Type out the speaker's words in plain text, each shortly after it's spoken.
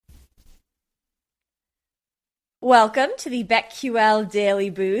Welcome to the BetQL Daily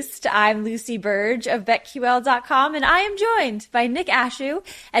Boost. I'm Lucy Burge of BetQL.com, and I am joined by Nick Ashew,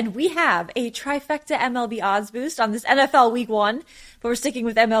 and we have a trifecta MLB odds boost on this NFL Week 1, but we're sticking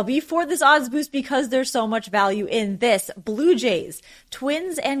with MLB for this odds boost because there's so much value in this. Blue Jays,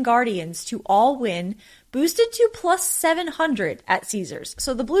 Twins, and Guardians to all win, boosted to plus 700 at Caesars.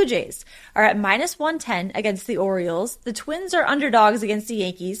 So the Blue Jays are at minus 110 against the Orioles. The Twins are underdogs against the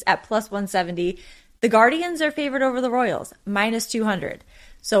Yankees at plus 170. The Guardians are favored over the Royals, minus 200.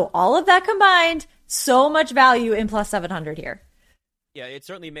 So all of that combined, so much value in plus 700 here. Yeah, it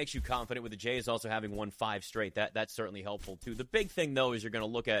certainly makes you confident with the Jays also having won 5 straight. That's certainly helpful, too. The big thing, though, is you're going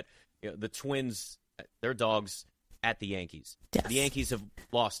to look at the Twins, their dogs, at the Yankees. Yes. The Yankees have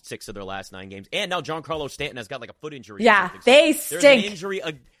lost 6 of their last 9 games. And now Giancarlo Stanton has got like a foot injury. Yeah, they stink. There's an injury.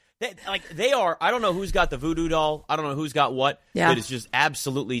 They are, I don't know who's got the voodoo doll. I don't know who's got what. Yeah. That is just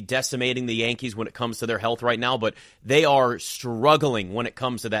absolutely decimating the Yankees when it comes to their health right now. But they are struggling when it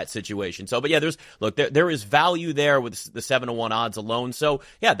comes to that situation. So, but yeah, there is value there with the 7-1 odds alone. So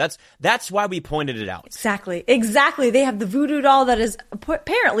yeah, that's why we pointed it out. Exactly. They have the voodoo doll that is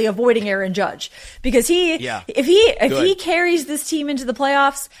apparently avoiding Aaron Judge because if he carries this team into the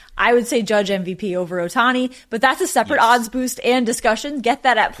playoffs, I would say Judge MVP over Ohtani, but that's a separate odds boost and discussion. Get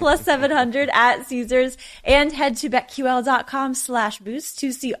that at plus 700 at Caesars, and head to BetQL.com/boost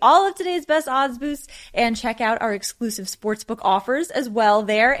to see all of today's best odds boosts and check out our exclusive sportsbook offers as well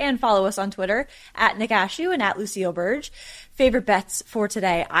there, and follow us on Twitter at Nick Ashew and at Lucille Burge. Favorite bets for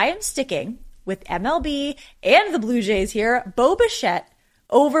today. I am sticking with MLB and the Blue Jays here. Bo Bichette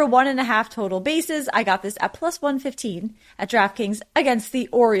over 1.5 total bases. I got this at plus 115 at DraftKings against the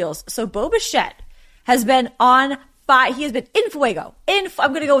Orioles. So Bo Bichette has been on fire. He has been in fuego. I'm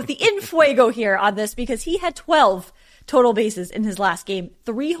going to go with the in fuego here on this because he had 12 total bases in his last game,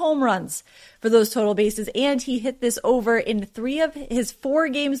 3 home runs for those total bases, and he hit this over in 3 of his 4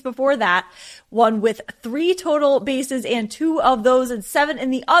 games before that, one with 3 total bases and 2 of those and 7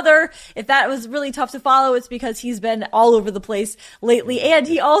 in the other. If that was really tough to follow, it's because he's been all over the place lately, and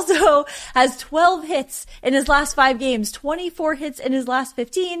he also has 12 hits in his last 5 games, 24 hits in his last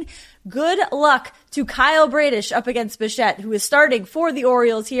 15. Good luck to Kyle Bradish up against Bichette, who is starting for the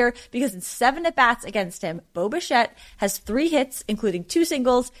Orioles here because in 7 at-bats against him, Bo Bichette has 3 hits, including 2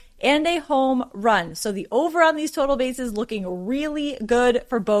 singles, and a home run. So the over on these total bases looking really good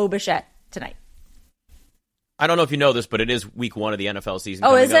for Bo Bichette tonight. I don't know if you know this, but it is week 1 of the NFL season.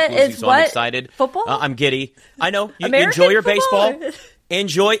 Oh, is it? Lucy, so I'm excited. Football? I'm giddy. I know. You American enjoy your football?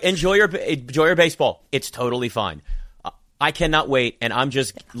 baseball. Enjoy your baseball. It's totally fine. I cannot wait, and I'm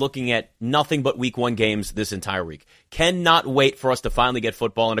just looking at nothing but week 1 games this entire week. Cannot wait for us to finally get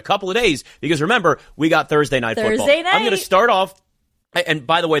football in a couple of days, because remember, we got Thursday night football. I'm going to start off. And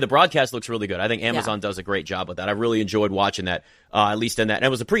by the way, the broadcast looks really good. I think Amazon does a great job with that. I really enjoyed watching that, at least in that. And it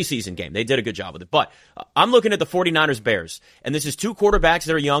was a preseason game. They did a good job with it. But I'm looking at the 49ers Bears. And this is 2 quarterbacks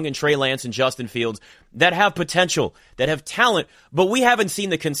that are young, in Trey Lance and Justin Fields, that have potential, that have talent. But we haven't seen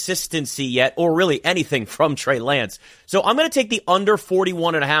the consistency yet, or really anything from Trey Lance. So I'm going to take the under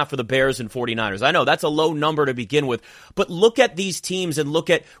 41.5 for the Bears and 49ers. I know that's a low number to begin with. But look at these teams and look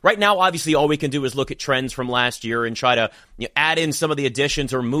at, right now, obviously, all we can do is look at trends from last year and try to add in some of the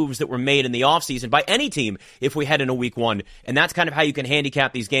additions or moves that were made in the offseason by any team if we head into week 1. And that's kind of how you can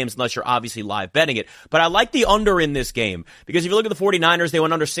handicap these games unless you're obviously live betting it. But I like the under in this game because if you look at the 49ers, they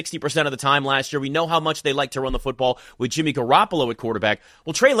went under 60% of the time last year. We know how much they like to run the football with Jimmy Garoppolo at quarterback.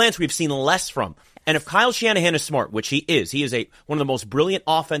 Well, Trey Lance we've seen less from. And if Kyle Shanahan is smart, which he is one of the most brilliant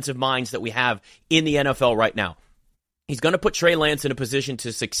offensive minds that we have in the NFL right now. He's going to put Trey Lance in a position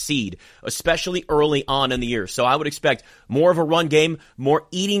to succeed, especially early on in the year. So I would expect more of a run game, more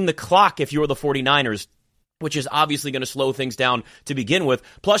eating the clock if you're the 49ers, which is obviously going to slow things down to begin with.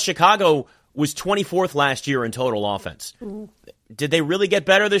 Plus, Chicago was 24th last year in total offense. Did they really get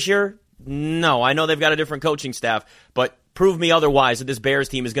better this year? No. I know they've got a different coaching staff, but prove me otherwise that this Bears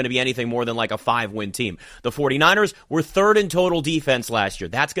team is going to be anything more than like a 5-win team. The 49ers were 3rd in total defense last year.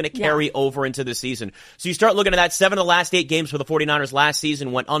 That's going to carry over into the season. So you start looking at that, 7 of the last 8 games for the 49ers last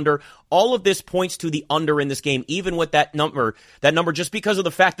season went under. All of this points to the under in this game, even with that number just because of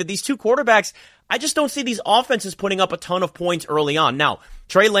the fact that these 2 quarterbacks, I just don't see these offenses putting up a ton of points early on. Now,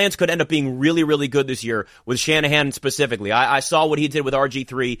 Trey Lance could end up being really, really good this year with Shanahan specifically. I saw what he did with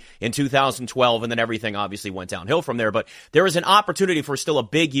RG3 in 2012, and then everything obviously went downhill from there. But there is an opportunity for still a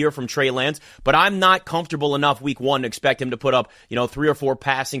big year from Trey Lance, but I'm not comfortable enough week one to expect him to put up, 3 or 4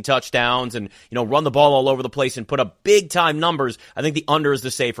 passing touchdowns and, run the ball all over the place and put up big time numbers. I think the under is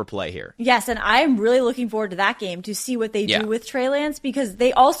the safer play here. Yes, and I'm really looking forward to that game to see what they do with Trey Lance, because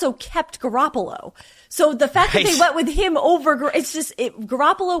they also kept Garoppolo. So the fact that they went with him over,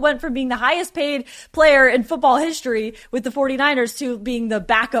 Garoppolo went from being the highest paid player in football history with the 49ers to being the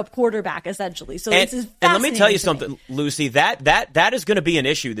backup quarterback, essentially. So this is fascinating. And let me tell you something, Lucy, that is going to be an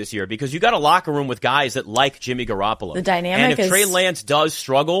issue this year, because you got a locker room with guys that like Jimmy Garoppolo. The dynamic and if Trey Lance does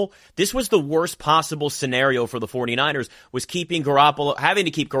struggle, this was the worst possible scenario for the 49ers, was having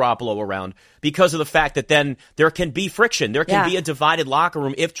to keep Garoppolo around, because of the fact that then there can be friction. There can be a divided locker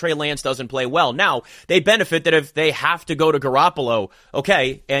room if Trey Lance doesn't play well. Now, they benefit that if they have to go to Garoppolo,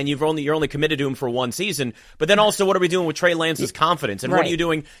 okay, and you're only committed to him for one season, but then also what are we doing with Trey Lance's confidence? And what are you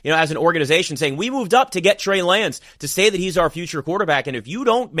doing, as an organization saying, we moved up to get Trey Lance to say that he's our future quarterback, and if you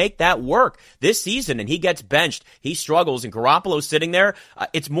don't make that work this season and he gets benched, he struggles, and Garoppolo's sitting there,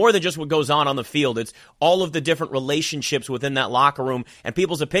 it's more than just what goes on the field. It's all of the different relationships within that locker room and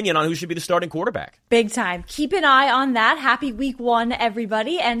people's opinion on who should be the starting quarterback. Big time. Keep an eye on that. Happy week one,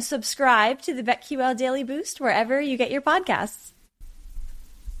 everybody, and subscribe to the BetQL Daily Boost wherever you get your podcasts.